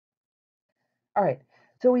All right,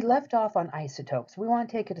 so we left off on isotopes. We want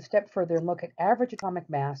to take it a step further and look at average atomic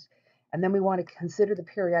mass, and then we want to consider the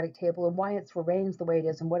periodic table and why it's arranged the way it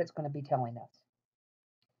is and what it's going to be telling us.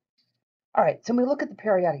 All right, so when we look at the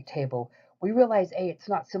periodic table, we realize it's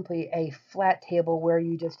not simply a flat table where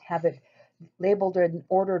you just have it labeled and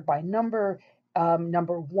ordered by number.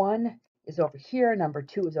 Number one is over here, number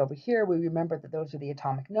two is over here. We remember that those are the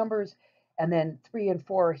atomic numbers. And then 3 and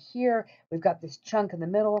 4 are here. We've got this chunk in the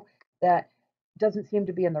middle that doesn't seem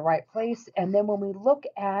to be in the right place. And then when we look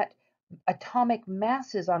at atomic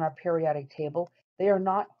masses on our periodic table, they are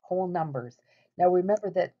not whole numbers. Now remember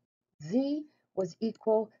that Z was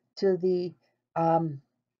equal to the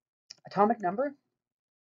atomic number,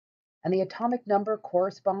 and the atomic number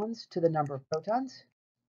corresponds to the number of protons.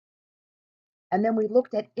 And then we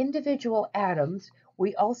looked at individual atoms.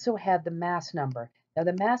 We also had the mass number. Now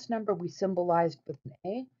the mass number we symbolized with an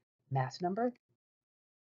A, mass number.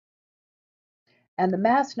 And the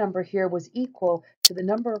mass number here was equal to the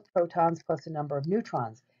number of protons plus the number of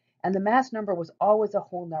neutrons. And the mass number was always a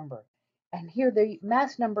whole number. And here the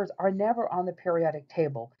mass numbers are never on the periodic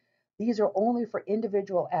table. These are only for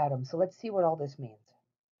individual atoms. So let's see what all this means.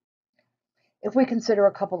 If we consider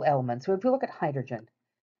a couple elements, so if we look at hydrogen,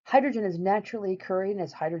 hydrogen is naturally occurring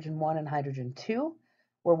as hydrogen 1 and hydrogen 2,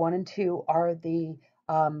 where 1 and 2 are the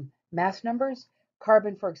mass numbers.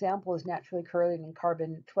 Carbon, for example, is naturally occurring in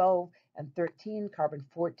carbon 12 and 13. Carbon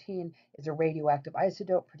 14 is a radioactive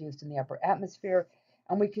isotope produced in the upper atmosphere.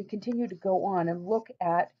 And we can continue to go on and look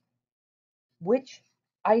at which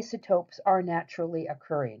isotopes are naturally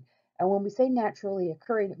occurring. And when we say naturally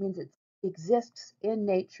occurring, it means it exists in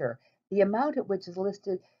nature. The amount at which is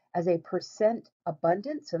listed as a percent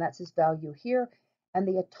abundance, and that's this value here, and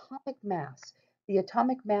the atomic mass. The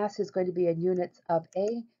atomic mass is going to be in units of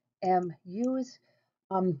AMUs.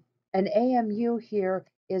 An AMU here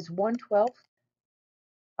is 1/12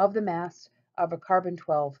 of the mass of a carbon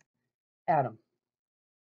 12 atom.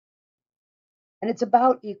 And it's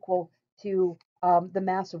about equal to the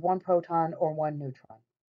mass of one proton or one neutron.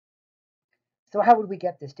 So how would we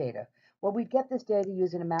get this data? Well, we'd get this data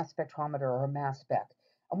using a mass spectrometer or a mass spec.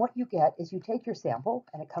 And what you get is you take your sample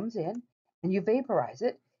and it comes in and you vaporize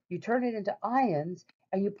it, you turn it into ions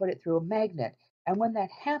and you put it through a magnet. And when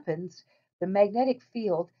that happens, the magnetic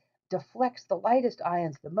field deflects the lightest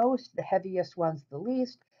ions the most, the heaviest ones the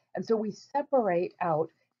least. And so we separate out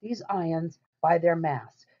these ions by their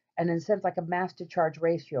mass, and in a sense like a mass to charge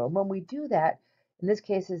ratio. And when we do that, in this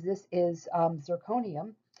case, this is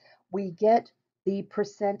zirconium, we get the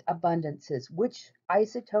percent abundances, which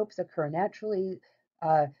isotopes occur naturally.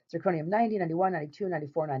 Zirconium 90, 91, 92,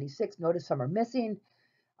 94, 96. Notice some are missing.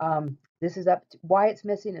 This is up to, why it's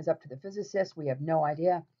missing is up to the physicists. We have no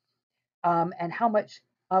idea. And how much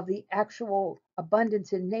of the actual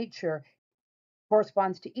abundance in nature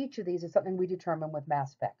corresponds to each of these is something we determine with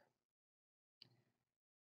mass spec.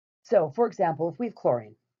 So, for example, if we have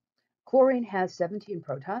chlorine, chlorine has 17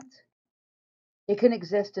 protons. It can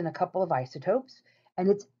exist in a couple of isotopes, and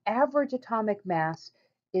its average atomic mass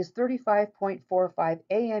is 35.45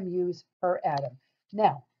 AMUs per atom.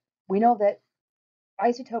 Now, we know that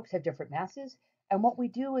isotopes have different masses, and what we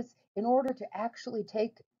do is, in order to actually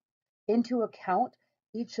take into account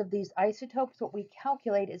each of these isotopes, what we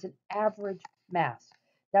calculate is an average mass.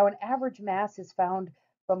 Now, an average mass is found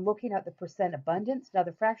from looking at the percent abundance. Now,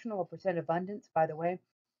 the fractional percent abundance, by the way,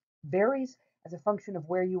 varies as a function of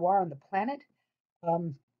where you are on the planet.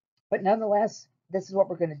 But nonetheless, this is what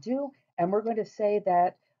we're going to do. And we're going to say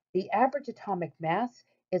that the average atomic mass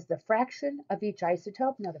is the fraction of each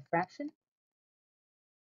isotope. Now, the fraction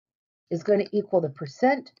is going to equal the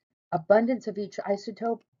percent abundance of each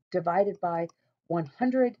isotope divided by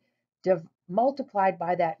 100, multiplied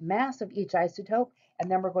by that mass of each isotope.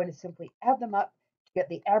 And then we're going to simply add them up to get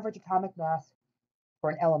the average atomic mass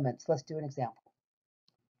for an element. So let's do an example.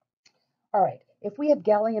 All right, if we have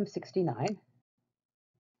gallium 69,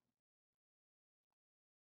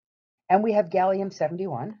 and we have gallium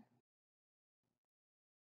 71,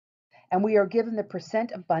 and we are given the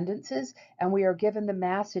percent abundances, and we are given the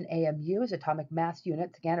mass in AMUs, atomic mass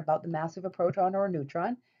units, again, about the mass of a proton or a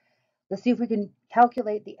neutron. Let's see if we can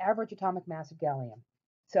calculate the average atomic mass of gallium.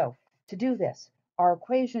 So to do this, our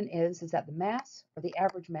equation is that the mass, or the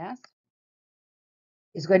average mass,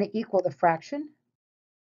 is going to equal the fraction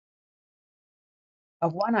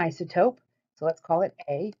of one isotope, so let's call it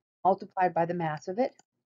A, multiplied by the mass of it,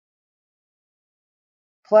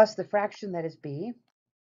 plus the fraction that is B,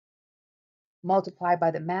 multiplied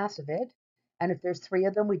by the mass of it. And if there's 3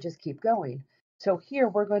 of them, we just keep going. So here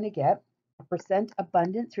we're going to get a percent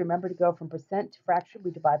abundance. Remember, to go from percent to fraction,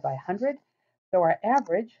 we divide by 100. So our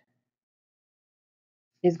average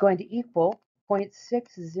is going to equal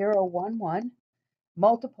 0.6011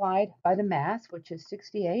 multiplied by the mass, which is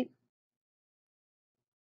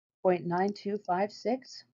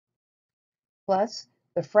 68.9256, plus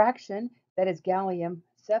the fraction that is gallium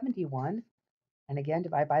 71, and again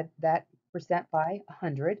divide by that percent by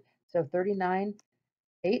 100, so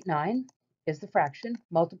 39.89 is the fraction,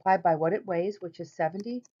 multiplied by what it weighs, which is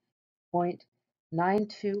 70.9247.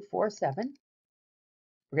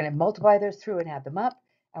 We're going to multiply those through and add them up.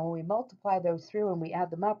 And when we multiply those through and we add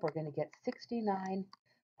them up, we're going to get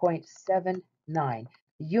 69.79.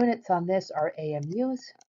 The units on this are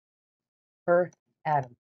AMUs per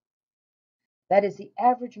atom. That is the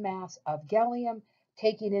average mass of gallium,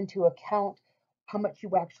 taking into account how much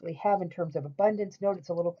you actually have in terms of abundance. Note it's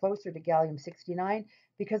a little closer to gallium-69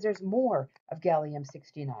 because there's more of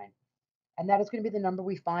gallium-69. And that is going to be the number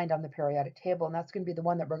we find on the periodic table, and that's going to be the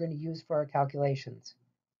one that we're going to use for our calculations.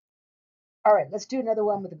 All right, let's do another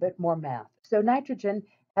one with a bit more math. So nitrogen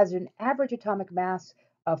has an average atomic mass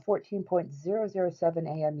of 14.007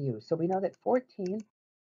 AMU. So we know that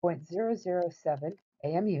 14.007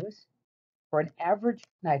 AMUs for an average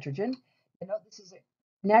nitrogen. You know, this is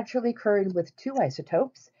naturally occurring with two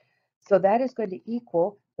isotopes. So that is going to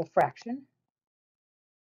equal the fraction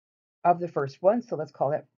of the first one. So let's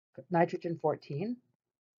call it nitrogen 14,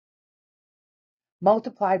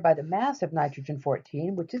 multiplied by the mass of nitrogen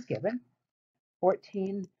 14, which is given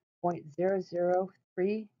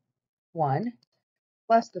 14.0031,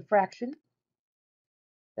 plus the fraction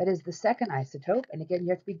that is the second isotope. And again, you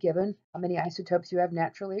have to be given how many isotopes you have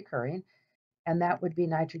naturally occurring, and that would be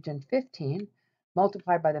nitrogen 15,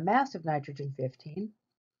 multiplied by the mass of nitrogen 15,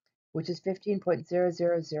 which is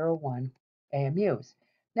 15.0001 AMUs.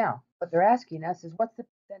 Now, what they're asking us is what's the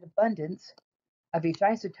percent abundance of each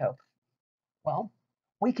isotope? Well,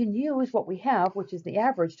 we can use what we have, which is the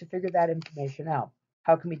average, to figure that information out.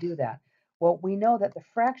 How can we do that? Well, we know that the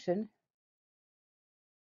fraction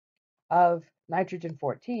of nitrogen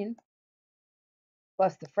 14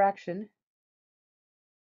 plus the fraction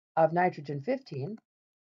of nitrogen 15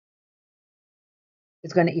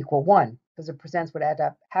 is going to equal 1, because the percents would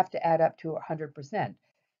have to add up to 100%.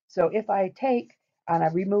 So if I take, and I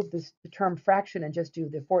remove the term fraction and just do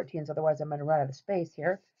the 14s, otherwise I'm going to run out of space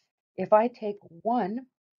here. If I take 1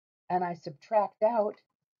 and I subtract out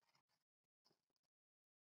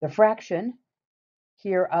the fraction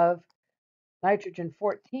here of nitrogen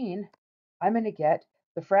 14, I'm going to get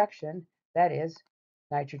the fraction that is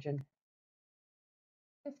nitrogen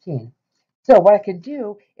 15. So what I can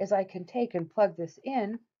do is I can take and plug this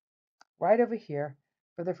in right over here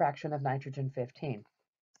for the fraction of nitrogen 15.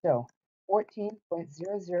 So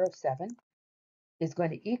 14.007 is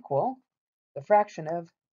going to equal the fraction of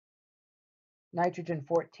nitrogen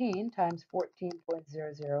 14 times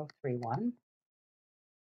 14.0031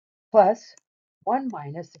 plus 1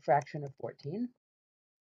 minus the fraction of 14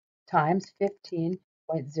 times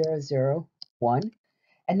 15.001.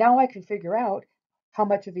 And now I can figure out how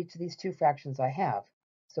much of each of these two fractions I have.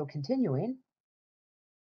 So continuing,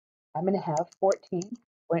 I'm going to have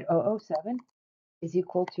 14.007 is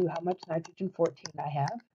equal to how much nitrogen 14 I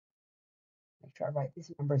have. Make sure I write these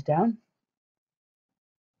numbers down.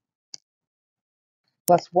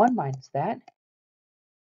 Plus 1 minus that.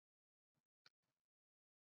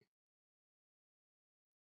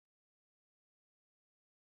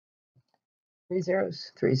 Three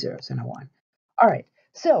zeros, and a 1. All right,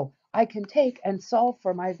 so I can take and solve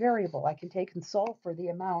for my variable. I can take and solve for the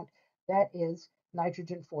amount that is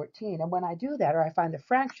nitrogen 14. And when I do that, or I find the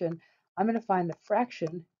fraction, I'm going to find the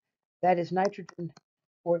fraction that is nitrogen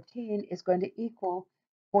 14 is going to equal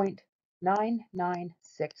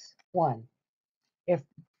 0.9961. If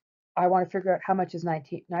I want to figure out how much is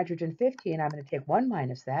nitrogen 15, I'm going to take 1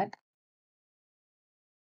 minus that,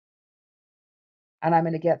 and I'm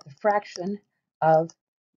going to get the fraction of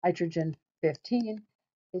nitrogen 15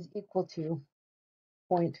 is equal to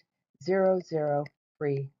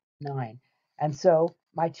 0.0039. And so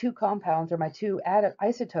my two compounds, or my two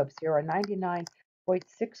isotopes here, are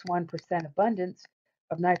 99.61% abundance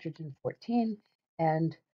of nitrogen 14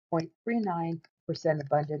 and 0.39%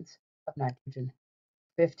 abundance of nitrogen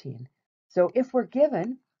 15. So if we're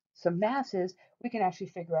given some masses, we can actually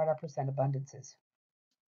figure out our percent abundances.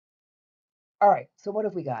 All right, so what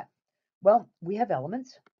have we got? Well, we have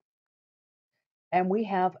elements, and we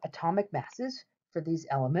have atomic masses for these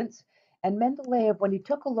elements. And Mendeleev, when he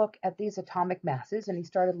took a look at these atomic masses and he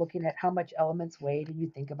started looking at how much elements weighed, and you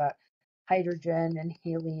think about hydrogen and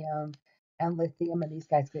helium and lithium, and these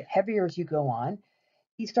guys get heavier as you go on,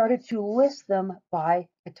 he started to list them by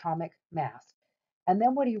atomic mass. And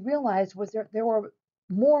then what he realized was there were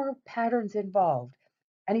more patterns involved.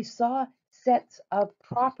 and he saw sets of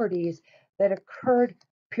properties that occurred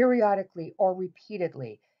periodically or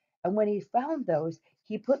repeatedly. And when he found those,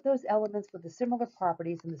 he put those elements with the similar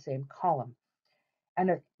properties in the same column.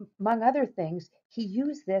 And among other things, he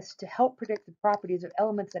used this to help predict the properties of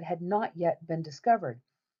elements that had not yet been discovered.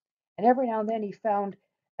 And every now and then he found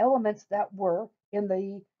elements that were in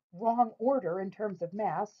the wrong order in terms of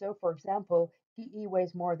mass. So, for example, Pe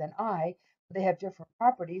weighs more than I, but they have different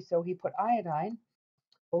properties. So he put iodine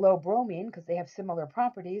below bromine because they have similar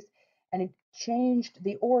properties, and it changed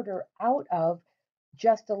the order out of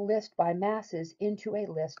just a list by masses into a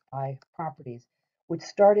list by properties, which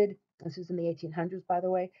started, this is in the 1800s, by the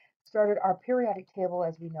way, started our periodic table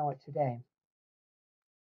as we know it today.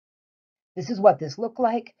 This is what this looked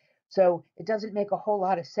like. So it doesn't make a whole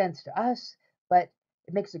lot of sense to us, but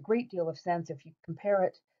it makes a great deal of sense if you compare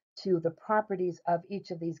it to the properties of each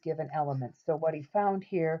of these given elements. So what he found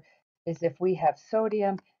here is if we have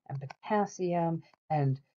sodium and potassium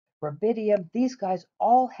and rubidium, these guys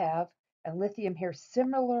all have, and lithium here,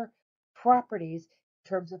 similar properties in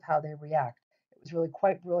terms of how they react. It was really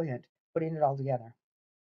quite brilliant putting it all together.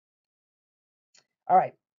 All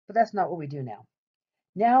right, but that's not what we do now.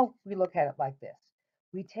 Now we look at it like this.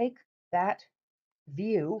 We take that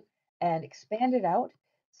view and expand it out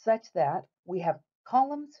such that we have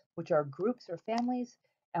columns, which are groups or families,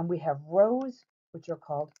 and we have rows, which are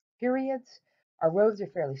called periods. Our rows are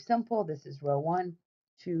fairly simple. This is row 1,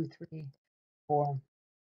 2, 3, 4,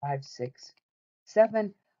 5, 6,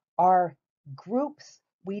 7. Our groups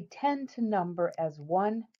we tend to number as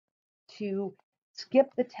 1, 2, skip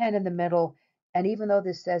the 10 in the middle, and even though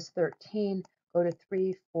this says 13, go to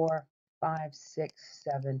 3, 4, 5, 6,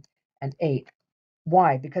 7, and 8.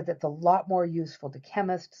 Why? Because it's a lot more useful to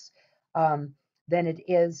chemists than it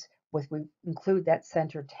is with we include that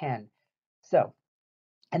center 10. So,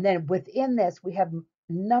 and then within this, we have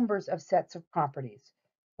numbers of sets of properties.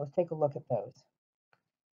 Let's take a look at those.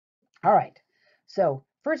 All right. So,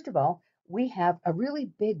 first of all, we have a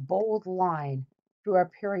really big, bold line through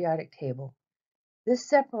our periodic table. This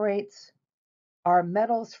separates our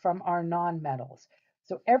metals from our non-metals.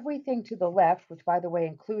 So everything to the left, which by the way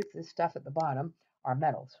includes this stuff at the bottom, are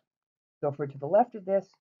metals. So if we're to the left of this,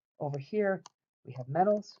 over here, we have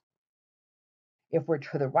metals. If we're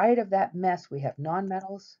to the right of that mess, we have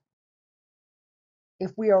non-metals.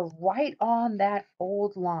 If we are right on that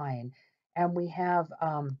old line and we have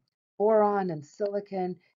boron and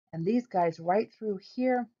silicon and these guys right through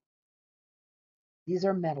here, these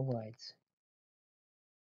are metalloids.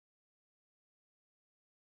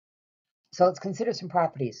 So let's consider some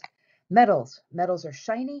properties. Metals. Metals are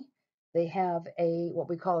shiny. They have what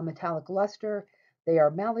we call a metallic luster. They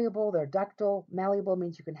are malleable. They're ductile. Malleable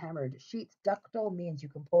means you can hammer it to sheets. Ductile means you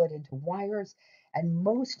can pull it into wires. And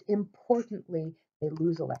most importantly, they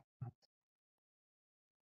lose electrons.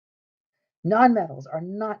 Nonmetals are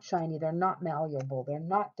not shiny. They're not malleable. They're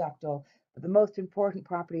not ductile. But the most important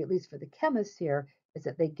property, at least for the chemists here, is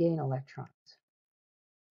that they gain electrons.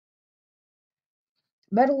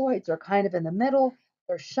 Metalloids are kind of in the middle.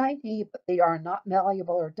 They're shiny, but they are not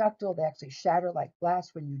malleable or ductile. They actually shatter like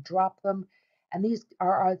glass when you drop them. And these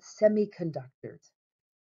are our semiconductors.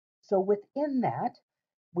 So within that,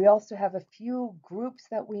 we also have a few groups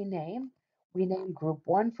that we name. We name group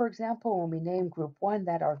 1, for example. When we name group 1,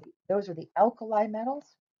 those are the alkali metals.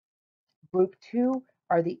 Group 2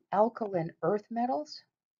 are the alkaline earth metals.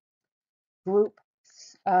 Group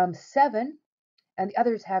 7, and the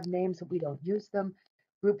others have names, but we don't use them.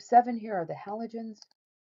 Group 7 here are the halogens.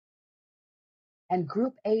 And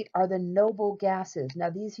group 8 are the noble gases. Now,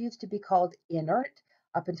 these used to be called inert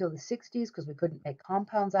up until the 60s because we couldn't make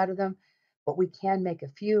compounds out of them, but we can make a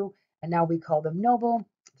few, and now we call them noble.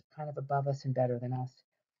 It's kind of above us and better than us.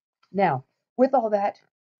 Now, with all that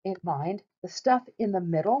in mind, the stuff in the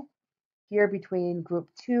middle here between group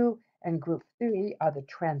 2 and group 3 are the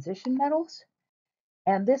transition metals.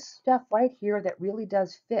 And this stuff right here that really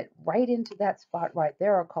does fit right into that spot right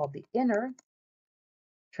there are called the inner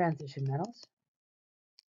transition metals.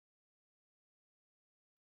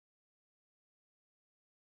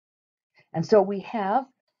 And so we have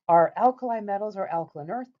our alkali metals or alkaline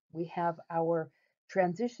earth, we have our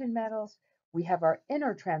transition metals, we have our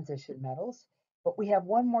inner transition metals, but we have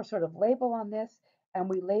one more sort of label on this, and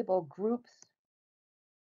we label groups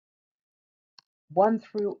 1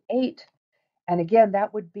 through 8. And again,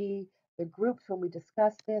 that would be the groups when we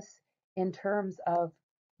discuss this in terms of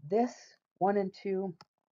this 1 and 2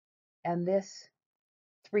 and this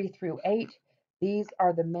 3 through 8. These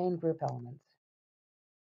are the main group elements.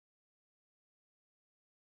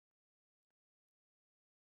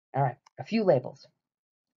 All right, a few labels.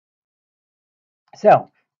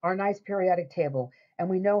 So our nice periodic table, and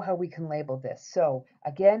we know how we can label this. So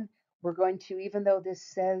again, we're going to, even though this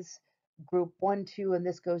says group 1, 2, and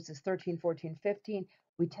this goes to 13, 14, 15,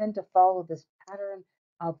 we tend to follow this pattern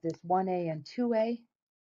of this 1A and 2A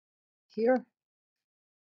here,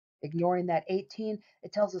 ignoring that 18.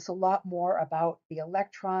 It tells us a lot more about the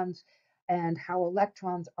electrons and how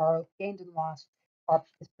electrons are gained and lost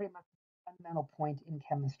is pretty much a fundamental point in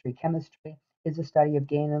chemistry. Chemistry is a study of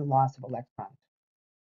gain and loss of electrons.